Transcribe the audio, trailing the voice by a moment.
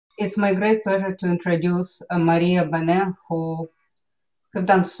It's my great pleasure to introduce Maria Bonet, who have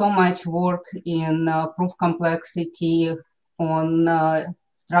done so much work in proof complexity on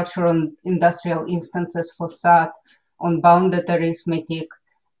structural industrial instances for SAT, on bounded arithmetic,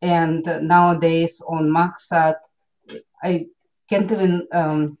 and nowadays on MaxSAT. I can't even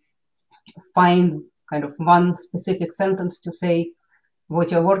find kind of one specific sentence to say what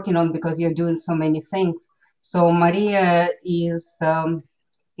you're working on because you're doing so many things. So Maria is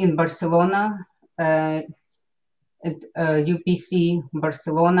in Barcelona, at UPC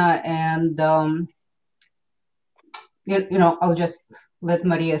Barcelona, and I'll just let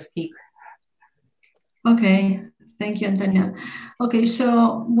Maria speak. Okay, thank you, Antonia. Okay,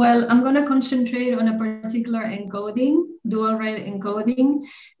 so, well, I'm going to concentrate on a particular encoding, dual-rail encoding,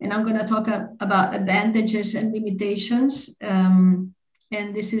 and I'm going to talk about advantages and limitations. And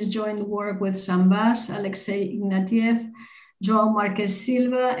this is joint work with Sambas, Alexei Ignatiev, João Marques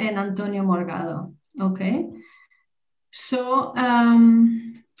Silva, and Antonio Morgado. Okay, so,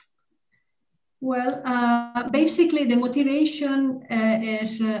 basically the motivation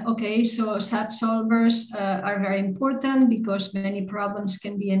is, okay, so SAT solvers are very important because many problems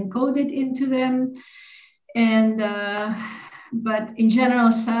can be encoded into them. And, but in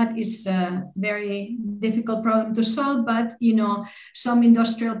general, SAT is a very difficult problem to solve, but, you know, some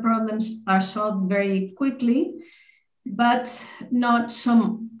industrial problems are solved very quickly, but not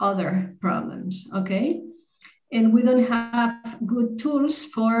some other problems, okay? And we don't have good tools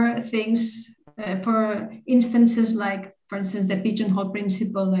for things, for instances like, for instance, the pigeonhole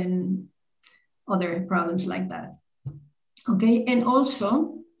principle and other problems like that. Okay, and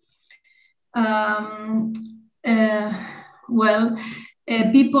also,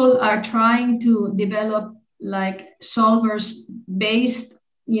 people are trying to develop like solvers based,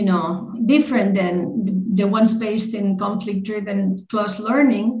 you know, different than the ones based in conflict-driven closed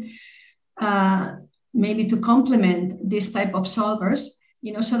learning, maybe to complement this type of solvers,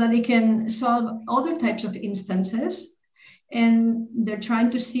 you know, so that they can solve other types of instances. And they're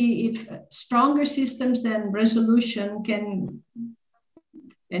trying to see if stronger systems than resolution can,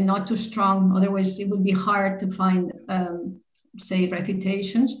 and not too strong, otherwise it would be hard to find, say,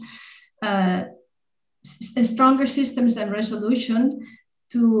 refutations, stronger systems than resolution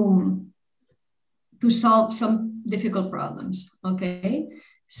to solve some difficult problems, okay?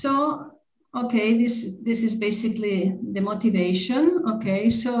 So, okay, this is basically the motivation. Okay,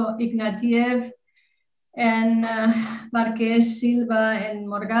 so Ignatiev and Marques, Silva, and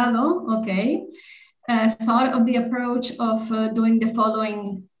Morgado, okay, thought of the approach of doing the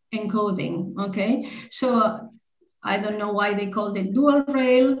following encoding. Okay, so I don't know why they called it dual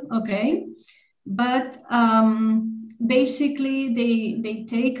rail. Okay, but basically they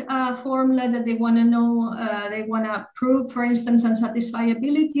take a formula that they want to know, they want to prove, for instance,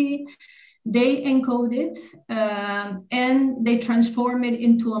 unsatisfiability. They encode it and they transform it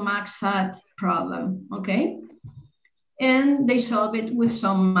into a MaxSAT problem, okay? And they solve it with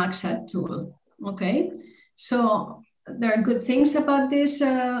some MaxSAT tool, okay? So there are good things about these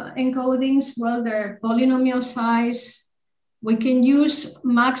encodings. Well, they're polynomial size. We can use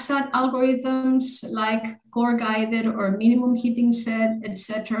MaxSAT algorithms like core-guided or minimum heating set,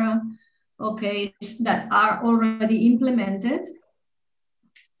 etc. Okay, that are already implemented.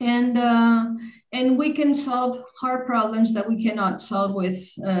 And we can solve hard problems that we cannot solve with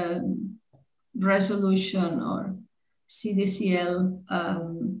resolution or CDCL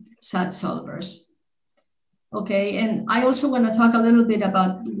SAT solvers. Okay, and I also want to talk a little bit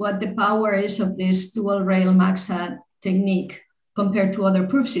about what the power is of this dual-rail MaxSAT technique compared to other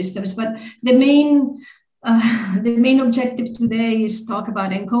proof systems. But the main objective today is talk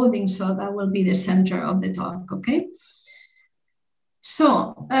about encoding, so that will be the center of the talk, okay?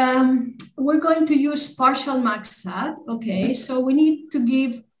 So we're going to use partial MaxSAT, okay? So we need to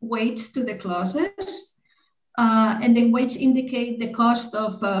give weights to the clauses, and the weights indicate the cost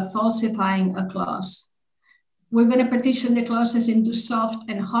of falsifying a clause. We're going to partition the clauses into soft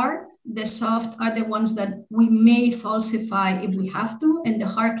and hard. The soft are the ones that we may falsify if we have to, and the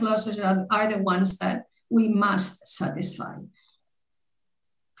hard clauses are the ones that we must satisfy.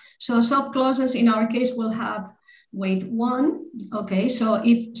 So soft clauses in our case will have weight 1, okay? So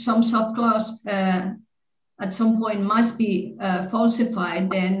if some soft clause at some point must be falsified,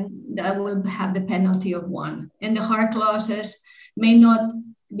 then that will have the penalty of 1. And the hard clauses may not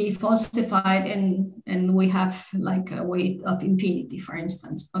be falsified and we have like a weight of infinity, for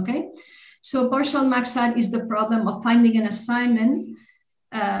instance, okay? So partial MaxSAT is the problem of finding an assignment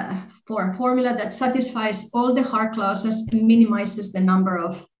for a formula that satisfies all the hard clauses and minimizes the number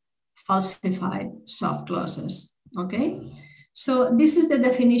of falsified soft clauses, okay? So this is the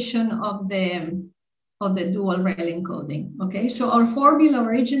definition of the dual-rail encoding, okay? So our formula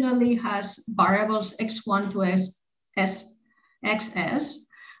originally has variables x1 to xs,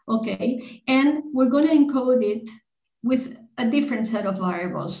 okay? And we're gonna encode it with a different set of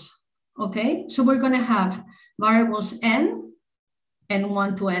variables, okay? So we're gonna have variables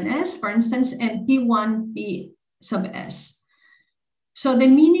n1 to ns, for instance, and p1, p sub s. So the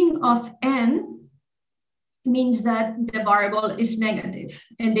meaning of n means that the variable is negative,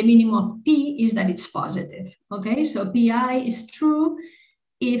 and the meaning of p is that it's positive, okay? So pi is true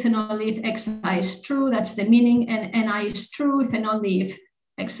if and only if xi is true, that's the meaning, and ni is true if and only if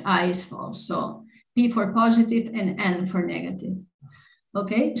xi is false. So p for positive and n for negative,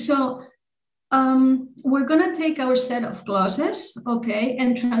 okay? So we're gonna take our set of clauses, okay,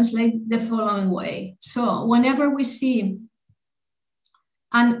 and translate the following way. So whenever we see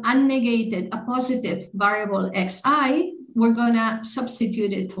an unnegated, a positive variable xi, we're gonna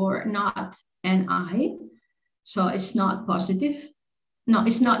substitute it for not ni. So it's not positive. No,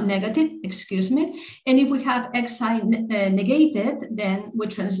 it's not negative, excuse me. And if we have xi negated, then we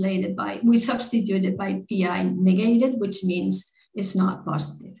substitute it by pi negated, which means it's not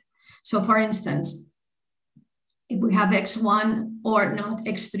positive. So for instance, if we have x1 or not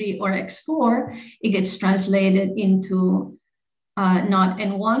x3 or x4, it gets translated into not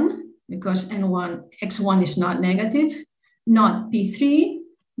n1, because x1 is not negative, not p3,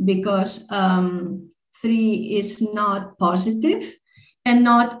 because 3 is not positive, and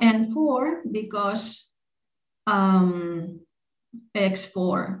not n4, because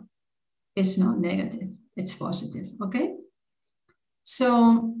x4 is not negative, it's positive, okay?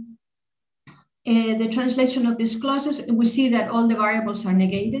 So the translation of these clauses, we see that all the variables are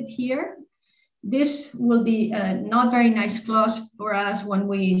negated here. This will be not very nice clause for us when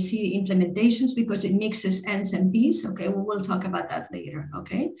we see implementations, because it mixes n's and p's, okay? We will talk about that later,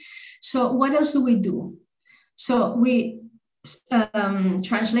 okay? So what else do we do? So we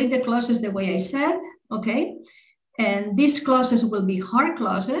translate the clauses the way I said, okay? And these clauses will be hard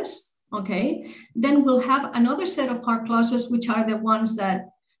clauses, okay? Then we'll have another set of hard clauses, which are the ones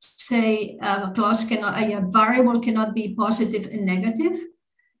that say a variable cannot be positive and negative,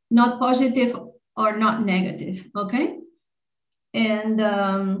 not positive or not negative, okay? And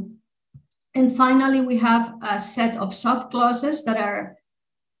finally, we have a set of soft clauses that are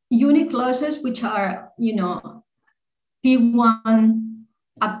unit clauses, which are, you know, P1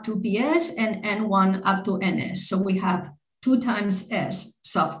 up to PS and N1 up to NS. So we have 2 times S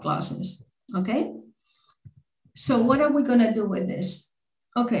soft clauses, okay? So what are we gonna do with this?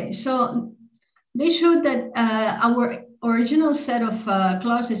 Okay, so they showed that our original set of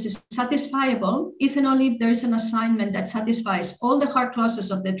clauses is satisfiable if and only if there is an assignment that satisfies all the hard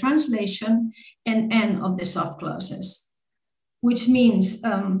clauses of the translation and N of the soft clauses, which means,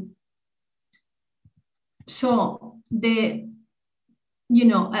 so an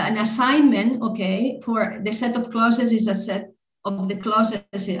assignment, okay, for the set of clauses is a set of the clauses.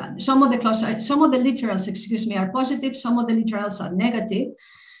 Some of the literals, excuse me, are positive, some of the literals are negative.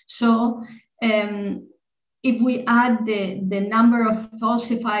 So if we add the number of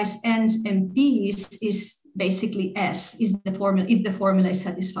falsifies N's and P's is basically S, is the formula, if the formula is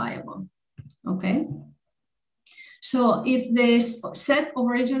satisfiable, okay? So if this set of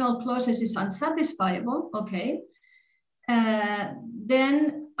original clauses is unsatisfiable, okay,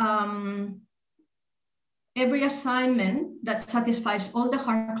 then every assignment that satisfies all the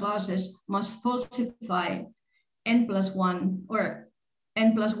hard clauses must falsify n+1 or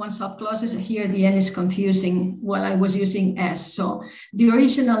n+1 subclauses. Here the n is confusing while I was using s. So the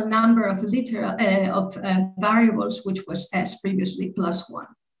original number of variables, which was s previously, +1.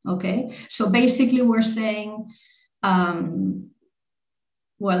 Okay, so basically we're saying,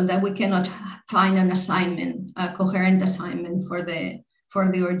 well, that we cannot find an assignment, a coherent assignment for the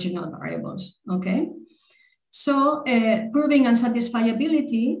original variables. Okay, so proving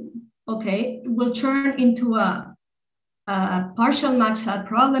unsatisfiability, okay, will turn into a partial MaxSAT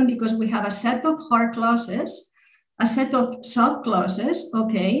problem, because we have a set of hard clauses, a set of soft clauses,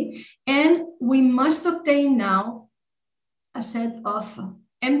 okay, and we must obtain now a set of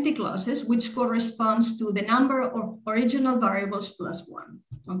empty clauses, which corresponds to the number of original variables +1,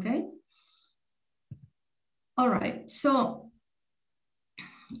 okay? All right, so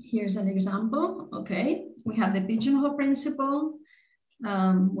here's an example, okay? We have the pigeonhole principle,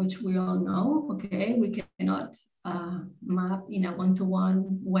 which we all know, okay? We cannot map in a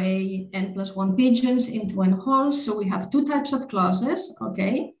one-to-one way n+1 pigeons into n holes, so we have 2 types of clauses,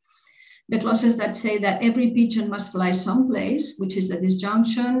 okay? the clauses that say that every pigeon must fly someplace, which is a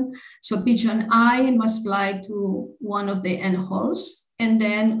disjunction. So pigeon I must fly to one of the n holes. And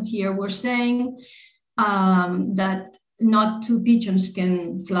then here we're saying that not two pigeons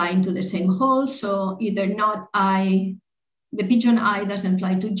can fly into the same hole. So either not I, the pigeon I doesn't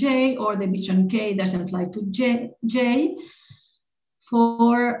fly to J, or the pigeon K doesn't fly to J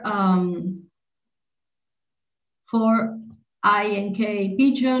for I and K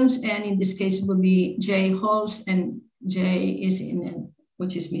pigeons, and in this case it would be J holes, and J is in N,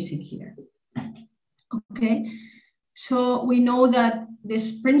 which is missing here. Okay, so we know that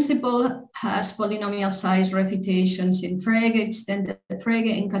this principle has polynomial size refutations in Frege, extended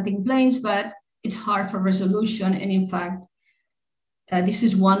Frege, and cutting planes, but it's hard for resolution, and in fact, this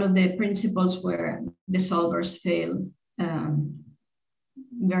is one of the principles where the solvers fail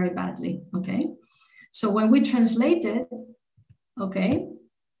very badly, okay? So when we translate it, okay,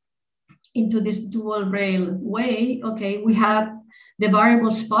 into this dual rail way, okay, we have the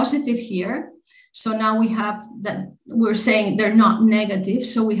variables positive here. So now we have that, we're saying they're not negative.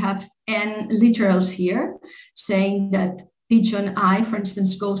 So we have n literals here saying that pigeon I, for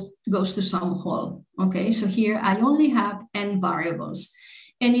instance, goes to some hole. Okay, so here I only have n variables.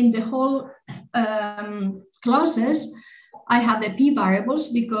 And in the whole clauses, I have the p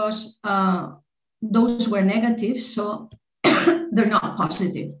variables because those were negative. So they're not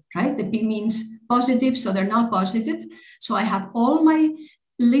positive, right? The p means positive, so they're not positive. So I have all my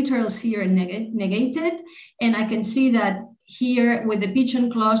literals here negated, and I can see that here with the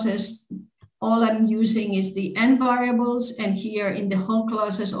pigeon clauses, all I'm using is the n variables, and here in the whole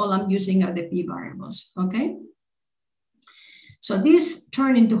clauses, all I'm using are the p variables, okay? So these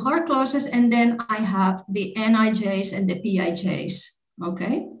turn into hard clauses, and then I have the nij's and the pij's,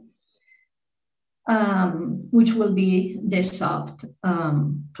 okay? Which will be the soft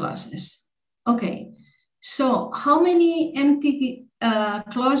clauses. Okay, so how many empty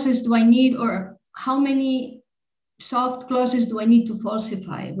clauses do I need, or how many soft clauses do I need to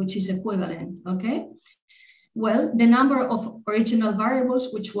falsify, which is equivalent, okay? Well, the number of original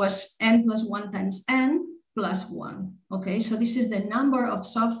variables, which was n plus 1 times n plus 1, okay? So this is the number of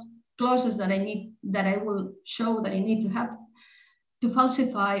soft clauses that I need, that I will show that I need to have to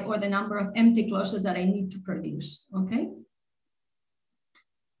falsify, or the number of empty clauses that I need to produce, okay?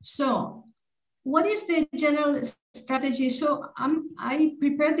 So what is the general strategy? So I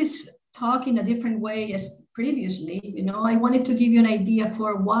prepared this talk in a different way as previously. You know, I wanted to give you an idea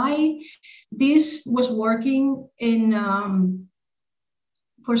for why this was working in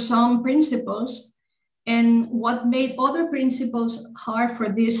for some principles, and what made other principles hard for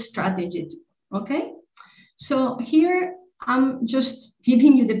this strategy, okay? So here I'm just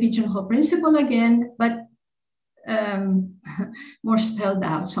giving you the pigeonhole principle again, but more spelled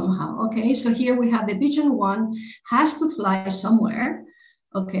out somehow, okay? So here we have the pigeon one has to fly somewhere,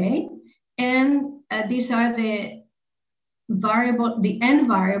 okay? And these are the n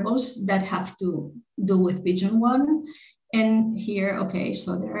variables that have to do with pigeon one. And here, okay,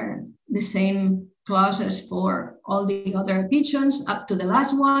 so they're the same clauses for all the other pigeons up to the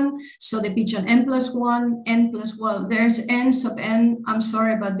last one. So the pigeon n plus 1, n plus, well, there's n sub n. I'm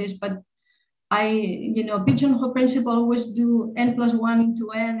sorry about this, but you know, pigeonhole principle always do n plus 1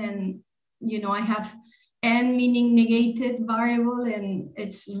 into n, and, you know, I have n meaning negated variable, and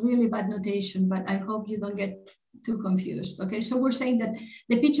it's really bad notation, but I hope you don't get too confused. Okay, so we're saying that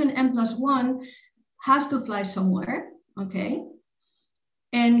the pigeon n plus 1 has to fly somewhere, okay?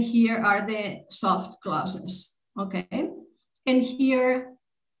 And here are the soft clauses, okay? And here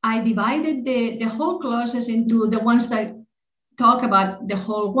I divided the whole clauses into the ones that talk about the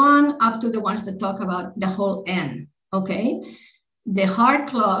whole one up to the ones that talk about the whole n, okay? The hard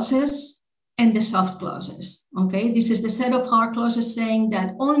clauses and the soft clauses, okay? This is the set of hard clauses saying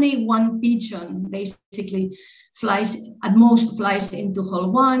that only one pigeon basically flies, at most flies into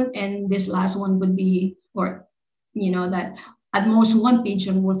hole one, and this last one would be, or, you know, that at most one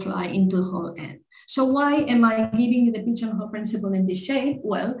pigeon will fly into hole n. So why am I giving you the pigeonhole principle in this shape?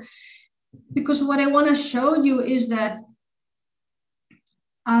 Well, because what I want to show you is that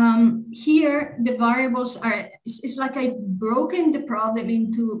here the variables are, it's like I've broken the problem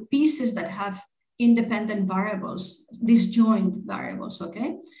into pieces that have independent variables, disjoint variables,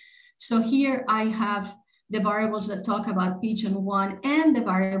 okay? So here I have the variables that talk about pigeon one and the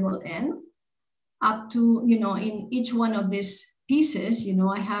variable n, up to, you know, in each one of these pieces, you know,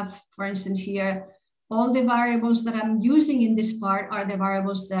 I have, for instance, here, all the variables that I'm using in this part are the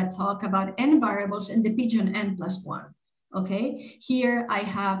variables that talk about n variables and the pigeon n plus 1, okay? Here I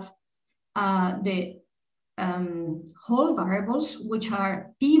have the whole variables, which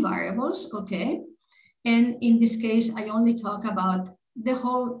are p variables, okay? And in this case, I only talk about the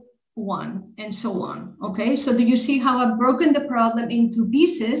whole one and so on, okay? So do you see how I've broken the problem into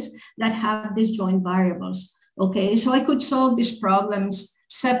pieces that have these joint variables, okay? So I could solve these problems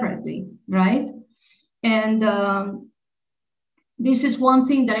separately, right? And this is one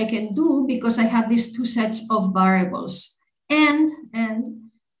thing that I can do because I have these two sets of variables. And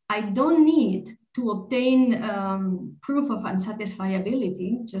I don't need to obtain proof of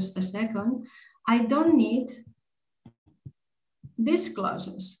unsatisfiability, just a second, I don't need these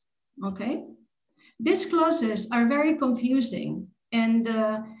clauses, okay? These clauses are very confusing and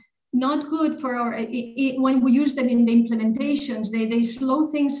not good for our, when we use them in the implementations, they slow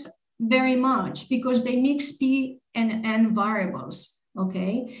things very much because they mix p and n variables,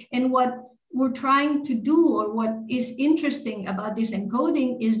 okay? And what we're trying to do, or what is interesting about this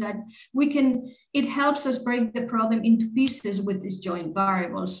encoding, is that it helps us break the problem into pieces with these joint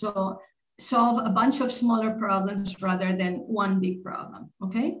variables. So solve a bunch of smaller problems rather than one big problem,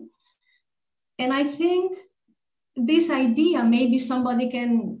 okay? And I think this idea, maybe somebody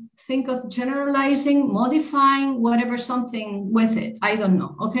can think of generalizing, modifying, whatever, something with it. I don't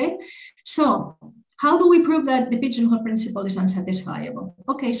know, okay? So how do we prove that the pigeonhole principle is unsatisfiable?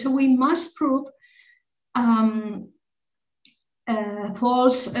 Okay, so we must prove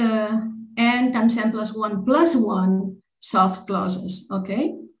false n times n plus 1 soft clauses,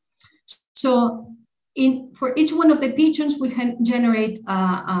 okay? So for each one of the pigeons, we can generate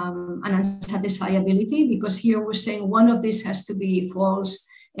an unsatisfiability, because here we're saying one of these has to be false,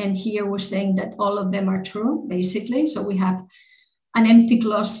 and here we're saying that all of them are true, basically. So we have an empty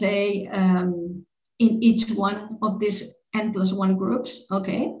clause, say, in each one of these n plus 1 groups,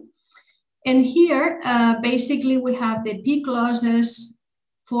 okay? And here, basically, we have the p clauses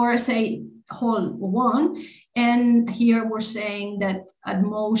for, say, whole one, and here we're saying that at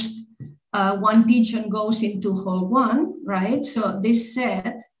most one pigeon goes into whole one, right? So this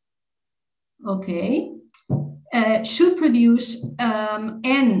set, okay, should produce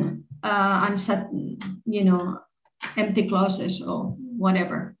n empty clauses or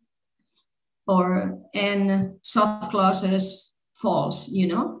whatever, or n soft clauses false,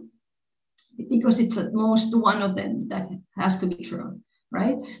 because it's at most one of them that has to be true,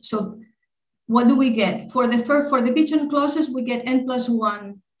 right? So what do we get? For the pigeon clauses, we get n plus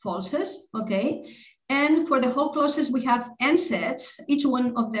 1 falses, okay? And for the whole clauses, we have n sets. Each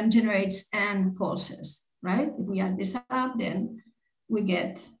one of them generates n falses, right? If we add this up, then we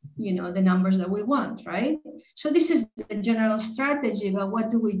get, the numbers that we want, right? So this is the general strategy, but what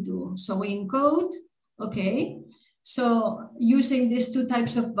do we do? So we encode, okay? So using these two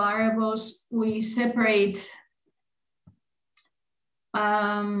types of variables, we separate,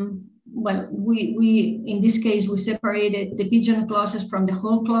 we in this case, we separated the pigeon clauses from the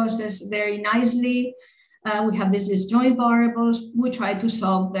whole clauses very nicely. We have these joint variables. We try to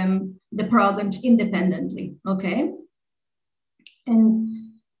solve the problems independently, okay? And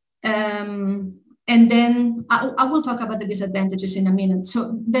then I will talk about the disadvantages in a minute.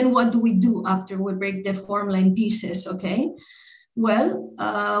 So then what do we do after we break the formula in pieces, okay? Well,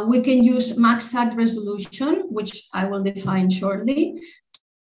 we can use MaxSAT resolution, which I will define shortly,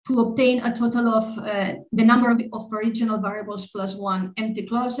 to obtain a total of the number of original variables plus 1 empty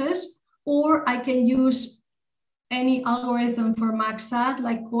clauses, or I can use any algorithm for MaxSAT,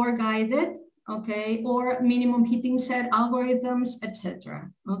 like core guided, okay, or minimum heating set algorithms,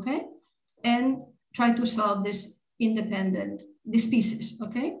 etc. Okay, and try to solve these pieces,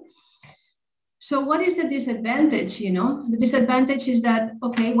 okay? So what is the disadvantage, The disadvantage is that,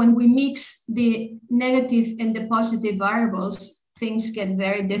 okay, when we mix the negative and the positive variables, things get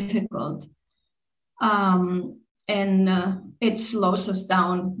very difficult. And it slows us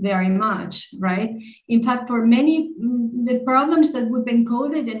down very much, right? In fact, for many, the problems that we've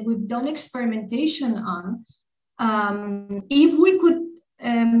encoded and we've done experimentation on, if we could,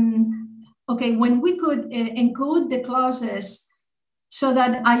 when we could encode the clauses so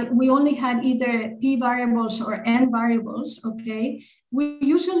that we only had either p variables or n variables, okay, we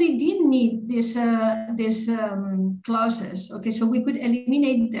usually didn't need these clauses, okay, so we could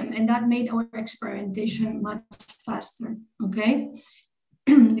eliminate them, and that made our experimentation much faster, okay,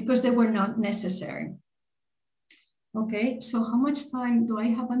 because they were not necessary. Okay, so how much time do I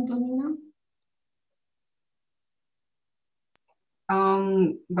have, Antonina?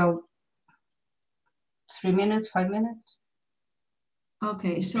 About 3 minutes, 5 minutes.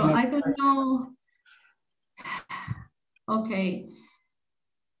 Okay, so I don't know. Okay.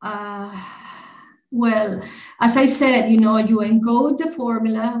 Well, as I said, you encode the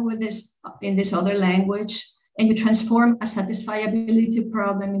formula with this in this other language, and you transform a satisfiability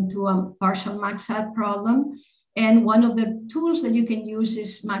problem into a partial MaxSAT problem. And one of the tools that you can use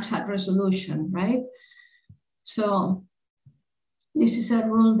is MaxSAT resolution, right? So this is a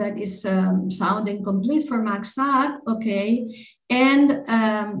rule that is sound and complete for MaxSAT, okay? And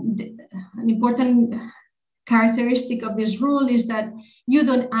an important characteristic of this rule is that you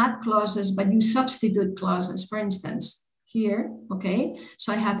don't add clauses, but you substitute clauses. For instance, here, okay?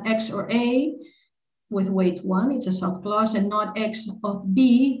 So I have X or A with weight 1, it's a soft clause, and not X of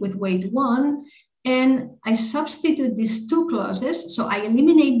B with weight 1. And I substitute these two clauses, so I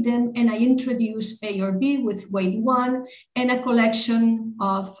eliminate them and I introduce A or B with weight 1 and a collection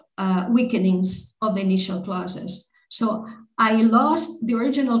of weakenings of the initial clauses. So I lost the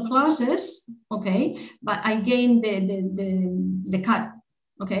original clauses, okay, but I gained the cut,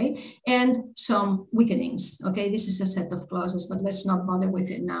 okay, and some weakenings, okay. This is a set of clauses, but let's not bother with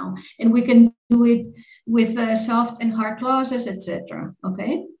it now. And we can do it with soft and hard clauses, etc.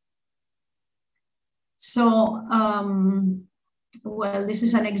 Okay. So, well, this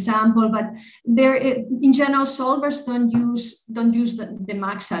is an example, but there, in general, solvers don't use the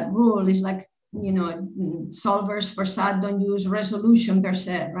MaxSAT rule. It's like, solvers for SAT don't use resolution per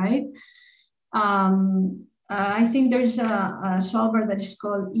se, right? I think there's a solver that is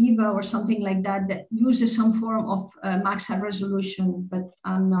called EVA or something like that uses some form of MaxSAT resolution, but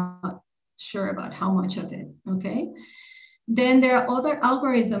I'm not sure about how much of it, okay? Then there are other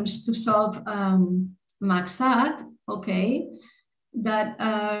algorithms to solve MaxSAT, okay, that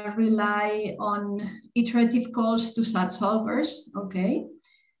rely on iterative calls to SAT solvers, okay.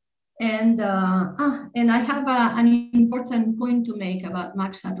 And I have an important point to make about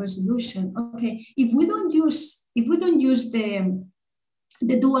MaxSAT resolution. Okay, if we don't use the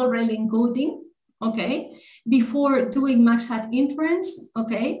dual-rail encoding, okay, before doing MaxSAT inference,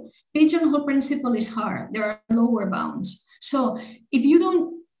 okay, pigeonhole principle is hard. There are lower bounds. So if you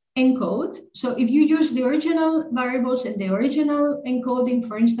don't encode, so if you use the original variables and the original encoding,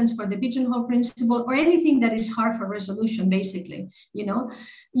 for instance, for the pigeonhole principle or anything that is hard for resolution, basically,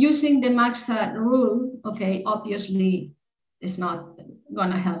 using the MaxSAT rule, okay, obviously it's not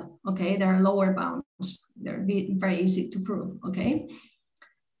gonna help, okay? There are lower bounds. They're very easy to prove, okay?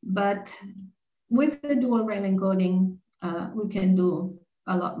 But with the dual-rail encoding, we can do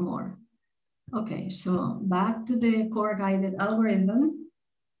a lot more. Okay, so back to the core guided algorithm.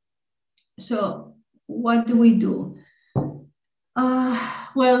 So what do we do?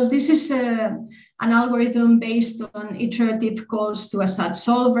 Well, this is an algorithm based on iterative calls to a SAT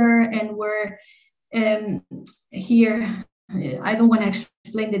solver, and we're here. I don't want to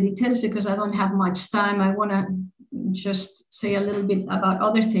explain the details because I don't have much time. I want to just say a little bit about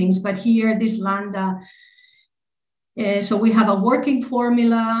other things, but here, this lambda, so we have a working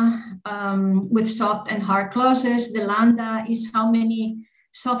formula with soft and hard clauses. The lambda is how many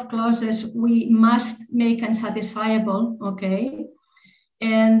soft clauses we must make unsatisfiable, okay?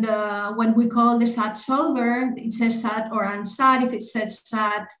 And when we call the SAT solver, it says SAT or unsat. If it says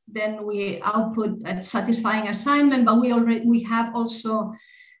SAT, then we output a satisfying assignment, but we have also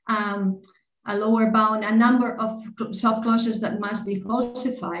a lower bound, a number of soft clauses that must be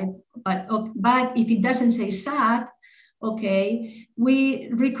falsified. But if it doesn't say SAT, okay, we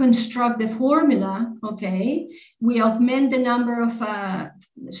reconstruct the formula, okay, we augment the number of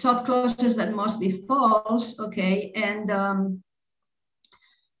soft clauses that must be false, okay, and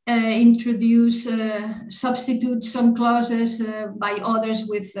substitute some clauses by others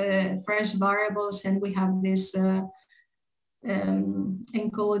with first variables, and we have this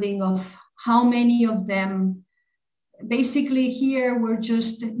encoding of how many of them. Basically here, we're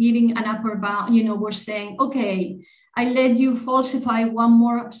just giving an upper bound, we're saying, okay, I let you falsify one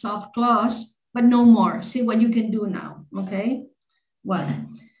more soft clause, but no more. See what you can do now, okay? Well,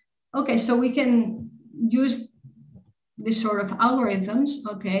 okay, so we can use this sort of algorithms,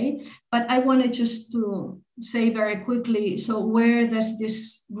 okay? But I wanted just to say very quickly, so where does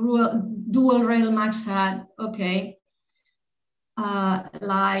this dual-rail MaxSAT, okay,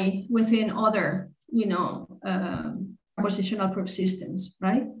 lie within other, propositional proof systems,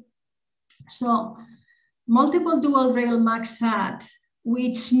 right? So multiple dual-rail MaxSAT,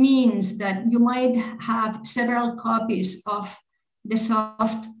 which means that you might have several copies of the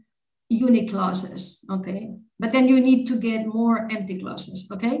soft unit clauses, okay? But then you need to get more empty clauses,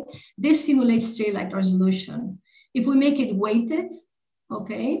 okay? This simulates tree-like resolution. If we make it weighted,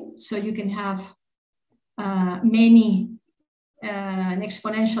 okay, so you can have many, an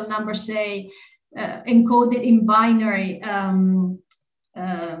exponential number, say, encoded in binary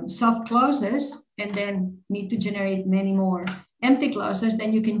soft clauses and then need to generate many more empty clauses,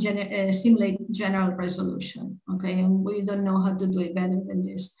 then you can simulate general resolution, okay? And we don't know how to do it better than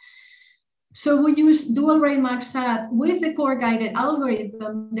this. So we use Dual-Rail MaxSAT with the core guided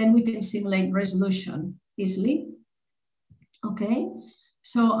algorithm, then we can simulate resolution easily, okay?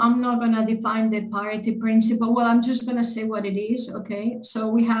 So I'm not gonna define the parity principle. Well, I'm just gonna say what it is, okay? So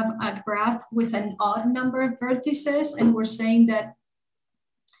we have a graph with an odd number of vertices, and we're saying that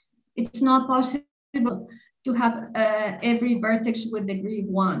it's not possible to have every vertex with degree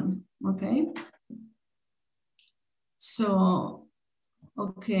 1, okay? So,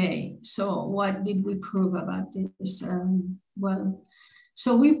 okay, so what did we prove about this? Well,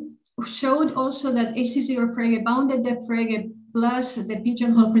 so we showed also that AC0 Frege bounded depth Frege plus the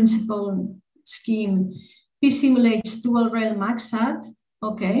pigeonhole principle scheme P simulates Dual-Rail MaxSAT,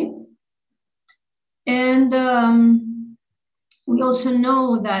 okay? And we also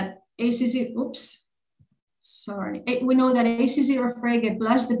know that AC0, oops, sorry. We know that AC0 Frege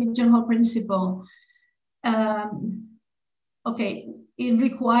plus the pigeonhole principle, okay, it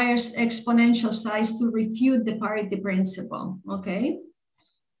requires exponential size to refute the parity principle, okay?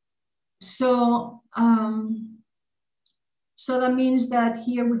 So, so that means that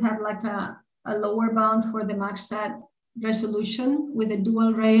here we have like a lower bound for the MaxSAT resolution with a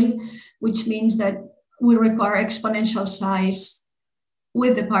dual rail, which means that we require exponential size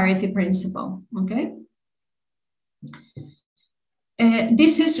with the parity principle, okay?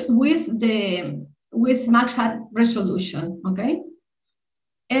 This is with MaxSAT resolution, okay?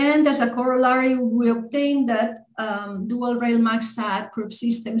 And as a corollary, we obtain that Dual-Rail MaxSAT proof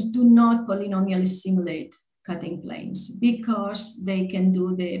systems do not polynomially simulate cutting planes because they can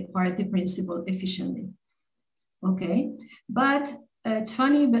do the parity principle efficiently, okay? But it's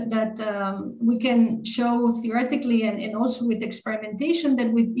funny that we can show theoretically and also with experimentation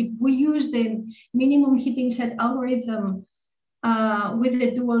that if we use the minimum heating set algorithm with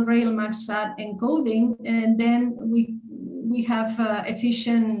the Dual-Rail MaxSAT encoding, and then we have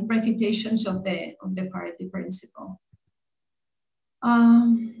efficient refutations of the parity principle.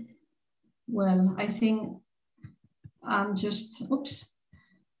 Well, I think I'm just, oops.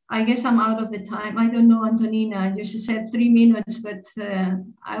 I guess I'm out of the time. I don't know, Antonina, you said 3 minutes, but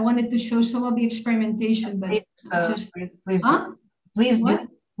I wanted to show some of the experimentation, but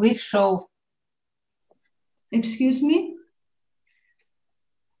please show. Excuse me?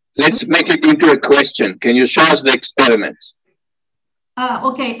 Let's make it into a question. Can you show us the experiments?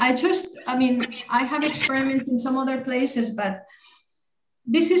 Okay, I have experiments in some other places, but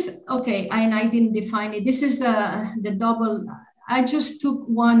this is, okay, and I didn't define it. This is the double, I just took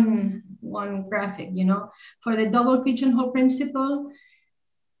one graphic, you know, for the double pigeonhole principle.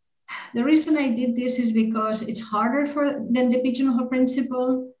 The reason I did this is because it's harder than the pigeonhole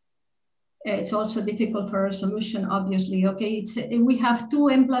principle. It's also difficult for resolution, obviously. Okay, we have 2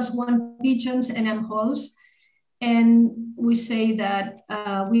 n+1 pigeons and m holes, and we say that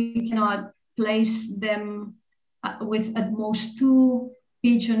we cannot place them with at most 2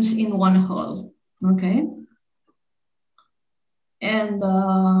 pigeons in 1 hole. Okay. And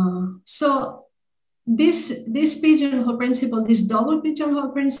so this pigeonhole principle, this double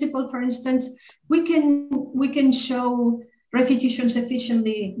pigeonhole principle, for instance, we can show refutations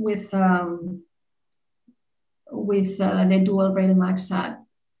efficiently with the Dual-Rail MaxSAT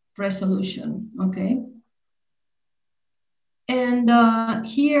resolution. Okay. And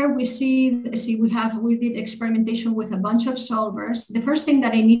here we we did experimentation with a bunch of solvers. The first thing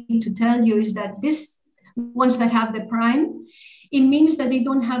that I need to tell you is that these ones that have the prime, it means that they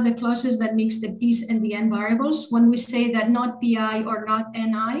don't have the clauses that mix the p's and the n variables. When we say that not pi or not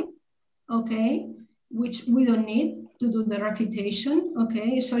ni, okay, which we don't need to do the refutation,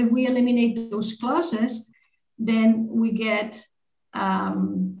 okay? So if we eliminate those clauses, then we get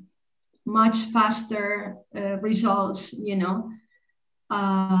much faster results, you know,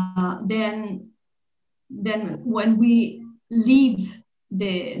 than when we leave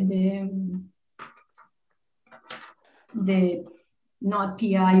the not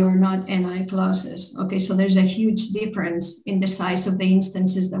pi or not ni clauses. Okay, so there's a huge difference in the size of the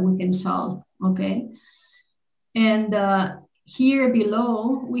instances that we can solve. Okay, and here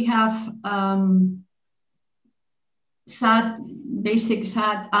below we have basic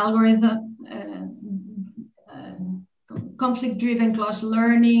SAT algorithm, conflict-driven clause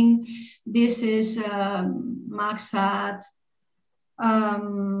learning. This is MaxSAT.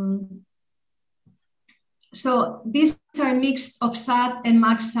 So these are mixed of SAT and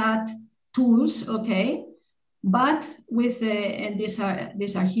MaxSAT tools, okay? But with and these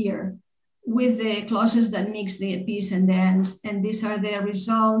are here. with the clauses that mix the P's and the N's. And these are the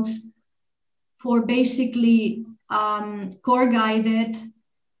results for basically core guided.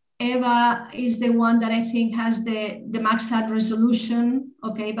 Eva is the one that I think has the MaxSAT resolution,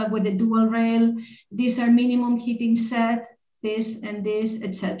 okay, but with the dual rail, these are minimum heating set, this and this,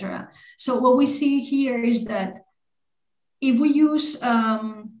 etc. So what we see here is that if we use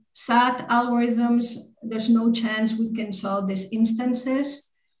SAT algorithms, there's no chance we can solve these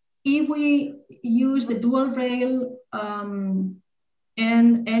instances. If we use the dual rail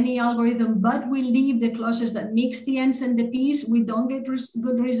and any algorithm, but we leave the clauses that mix the N's and the P's, we don't get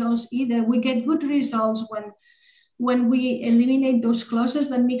good results either. We get good results when we eliminate those clauses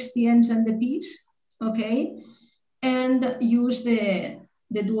that mix the N's and the P's, okay? And use the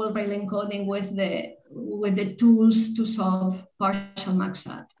dual rail encoding with the tools to solve partial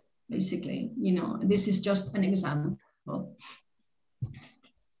MaxSAT, basically. You know, this is just an example.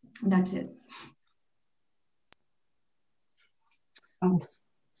 That's it. Oh,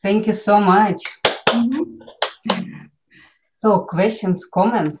 thank you so much. Mm-hmm. So, questions,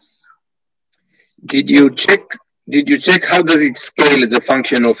 comments? Did you check how does it scale as a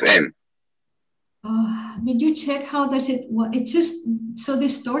function of M? Did you check how does it? Well, it's just so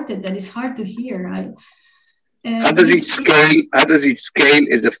distorted that it's hard to hear. Right? How does it scale? How does it scale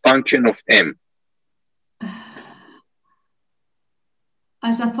as a function of M?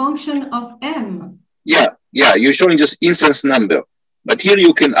 As a function of M. Yeah. You're showing just instance number, but here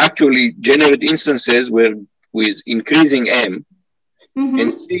you can actually generate instances with increasing M, mm-hmm.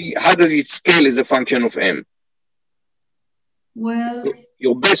 and see how does it scale as a function of M. Well,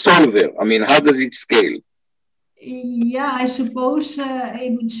 your best solver, I mean, how does it scale? Yeah, I suppose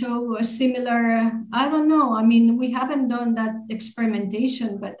it would show a similar, I don't know. I mean, we haven't done that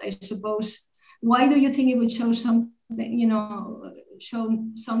experimentation, but I suppose, why do you think it would show something, you know, show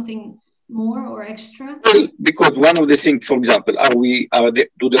something more or extra? Well, because one of the things, for example,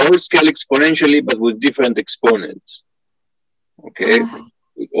 do they all scale exponentially, but with different exponents? Okay.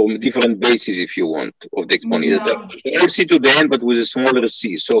 Or different bases, if you want, of the exponent. Yeah. C to the n, but with a smaller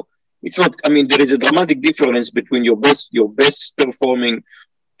c. So it's not, I mean, there is a dramatic difference between your best performing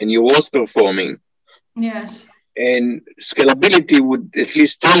and your worst performing. Yes. And scalability would at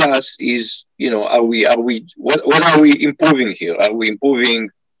least tell us is, you know, what are we improving here? Are we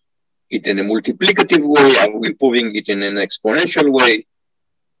improving it in a multiplicative way? Are we improving it in an exponential way?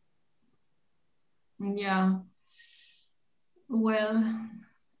 Yeah. Well,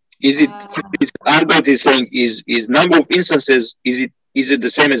 Albert is saying is number of instances, is it the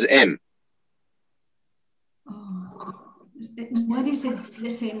same as M? What is it the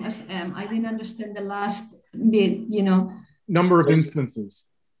same as M? I didn't understand the last bit, you know. Number of instances.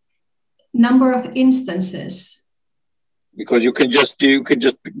 Number of instances. Because you can just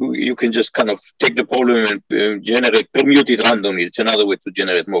kind of take the problem and permute it randomly. It's another way to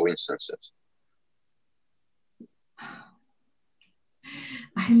generate more instances.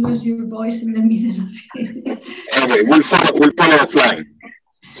 I lose your voice in the middle of it. Anyway, we'll follow offline.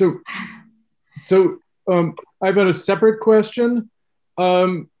 So I've got a separate question.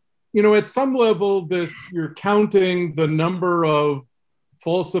 You know, at some level, you're counting the number of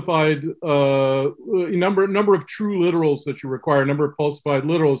falsified number of true literals that you require, number of falsified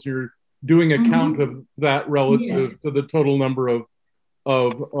literals. You're doing a mm-hmm. count of that relative to the total number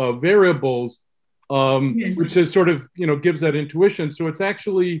of variables. Which is sort of, you know, gives that intuition. So it's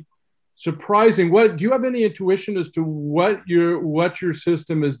actually surprising. Do you have any intuition as to what your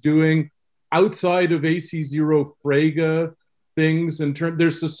system is doing outside of AC0 Frege things?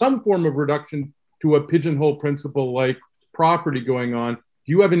 There's some form of reduction to a pigeonhole principle like property going on.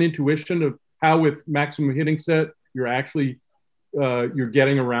 Do you have an intuition of how with maximum hitting set you're actually you're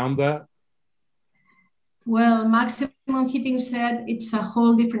getting around that? Well, maximum hitting set, it's a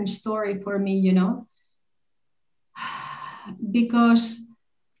whole different story for me, you know, because,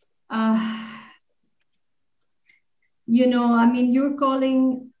 you know, I mean, you're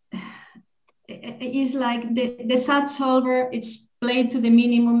calling, is like the SAT solver, it's played to the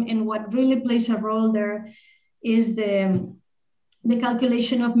minimum, and what really plays a role there is the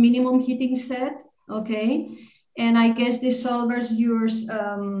calculation of minimum hitting set, okay? And I guess the solvers use,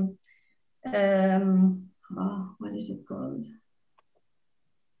 what is it called?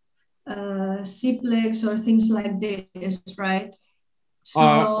 Cplex or things like this, right? So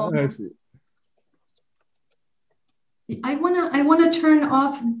I see. I wanna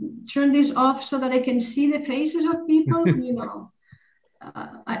turn this off so that I can see the faces of people, you know.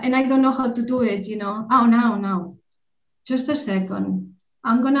 And I don't know how to do it, you know. Oh, now. Just a second.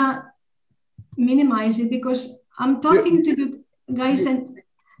 I'm gonna minimize it because I'm talking to you guys and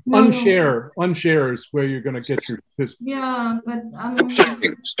No, unshare is where you're going to get your. Yeah, but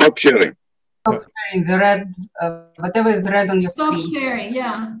Stop sharing. Stop sharing the red, whatever is red on your stop screen. sharing.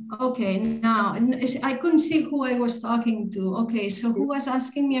 Yeah. Okay. Now I couldn't see who I was talking to. Okay. So who was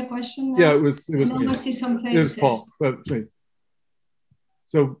asking me a question now? Yeah, it was me. I see some faces. It was Paul, but me.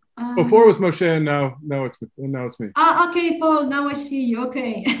 So before it was Moshe, and now it's me. Okay, Paul. Now I see you.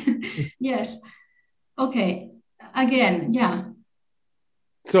 Okay. Yes. Okay. Again, yeah.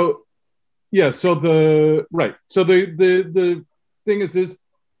 So, yeah. So the thing is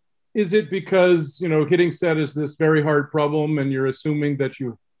it because hitting set is this very hard problem, and you're assuming that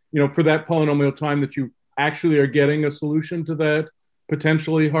for that polynomial time that you actually are getting a solution to that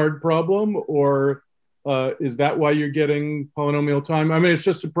potentially hard problem, or is that why you're getting polynomial time? I mean, it's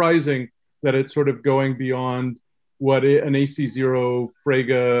just surprising that it's sort of going beyond what an AC0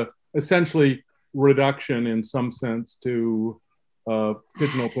 Frege essentially reduction in some sense to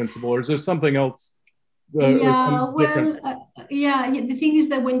pigeonhole principle, or is there something else? Yeah, the thing is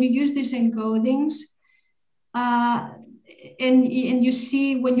that when you use these encodings, and you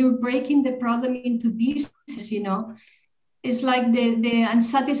see when you're breaking the problem into pieces, it's like the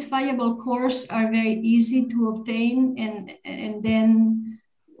unsatisfiable cores are very easy to obtain, and then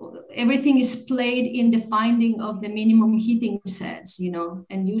everything is played in the finding of the minimum heating sets,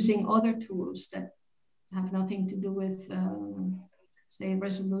 and using other tools that have nothing to do with, say,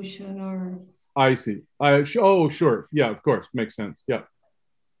 resolution or. I see. Oh, sure. Yeah, of course. Makes sense. Yeah.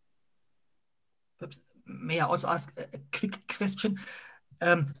 Perhaps, may I also ask a quick question?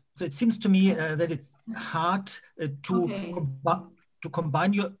 So it seems to me that it's hard to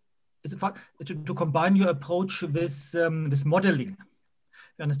combine your to combine your approach with modeling.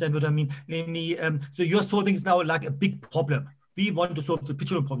 You understand what I mean? Namely, so you're solving is now like a big problem. We want to solve the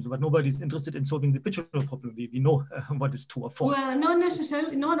pigeonhole problem, but nobody's interested in solving the pigeonhole problem. We know what is true or false. Well, not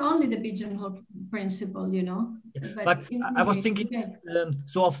necessarily, not only the pigeonhole principle, But I was thinking,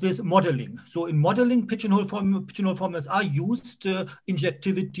 so of this modeling. So in modeling, pigeonhole formulas are used,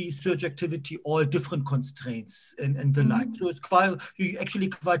 injectivity, surjectivity, all different constraints and the like. So it's you actually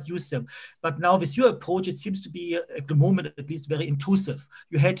quite use them. But now with your approach, it seems to be, at the moment at least, very intrusive.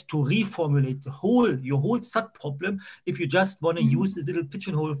 You had to reformulate your whole SAT problem if you just want to use this little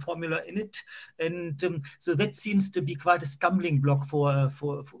pigeonhole formula in it, and so that seems to be quite a stumbling block for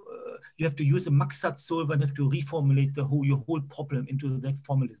you have to use a MaxSAT solver and have to reformulate your whole problem into that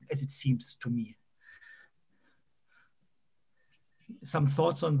formalism, as it seems to me. Some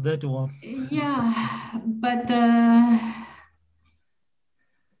thoughts on that, or? Yeah, but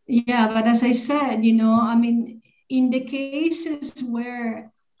as I said, I mean, in the cases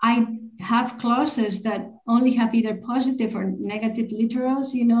where I have clauses that only have either positive or negative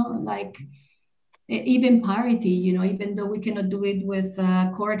literals, like even parity, even though we cannot do it with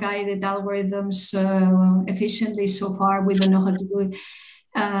core-guided algorithms efficiently so far, we don't know how to do it.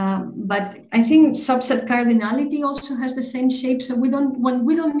 But I think subset cardinality also has the same shape. So when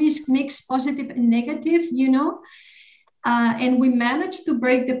we don't mix positive and negative, and we manage to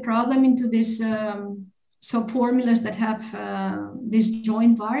break the problem into this subformulas that have these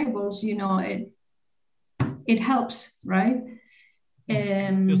joint variables, it helps, right?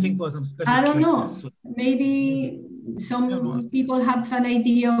 You think for some I don't know. cases, Maybe some people have an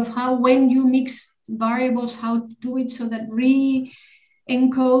idea of how, when you mix variables, how to do it so that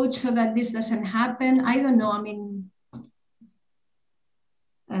re-encode so that this doesn't happen. I don't know. I mean,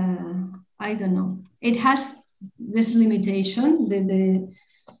 I don't know. It has this limitation, the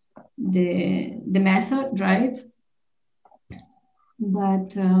method, right?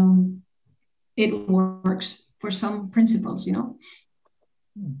 But it works for some principles,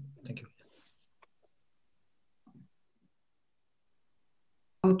 Thank you.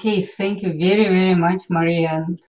 Okay, thank you very, very much, Maria. And